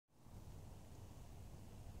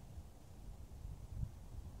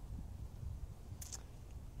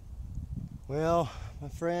Well, my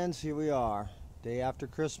friends, here we are, day after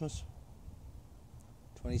Christmas,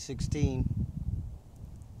 2016,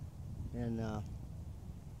 and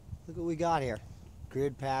look what we got here.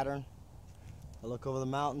 Grid pattern. I look over the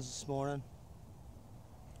mountains this morning.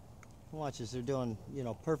 Watch this, they're doing,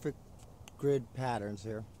 perfect grid patterns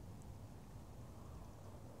here.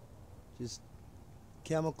 Just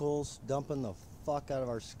chemicals dumping the fuck out of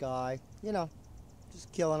our sky,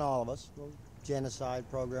 just killing all of us. A little genocide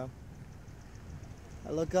program. I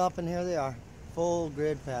look up and here they are, full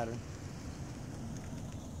grid pattern.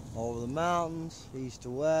 All over the mountains, east to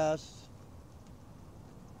west.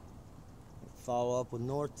 Follow up with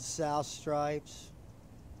north to south stripes.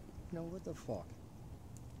 What the fuck?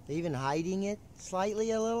 They even hiding it slightly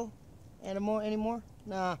a little anymore?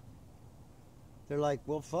 Nah. They're like,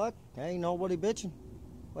 well, fuck, ain't nobody bitching.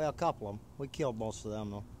 Well, a couple of them. We killed most of them,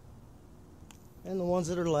 though. And the ones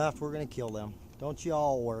that are left, we're going to kill them. Don't you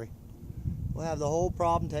all worry. We'll have the whole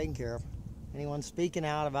problem taken care of. Anyone speaking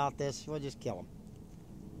out about this, we'll just kill them.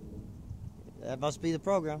 That must be the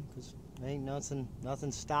program, because ain't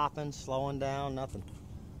nothing stopping, slowing down, nothing.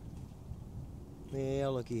 Yeah,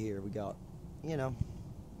 looky here. We got,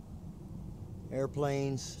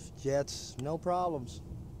 airplanes, jets, no problems.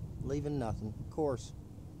 Leaving nothing, of course.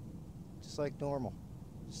 Just like normal.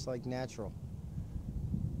 Just like natural.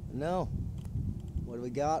 No. What do we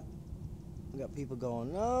got? We got people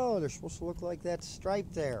going, no, they're supposed to look like that stripe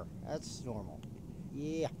there. That's normal.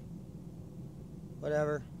 Yeah.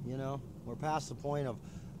 Whatever, We're past the point of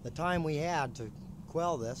the time we had to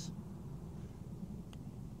quell this.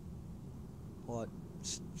 What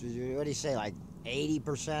do you say, like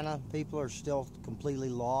 80% of people are still completely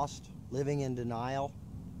lost, living in denial,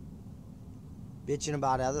 bitching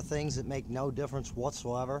about other things that make no difference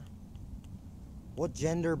whatsoever? What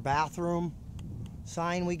gender bathroom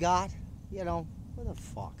sign we got? What the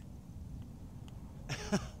fuck?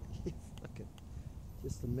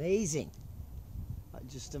 Just amazing.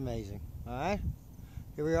 Just amazing. All right?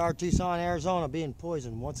 Here we are, Tucson, Arizona, being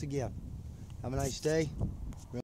poisoned once again. Have a nice day.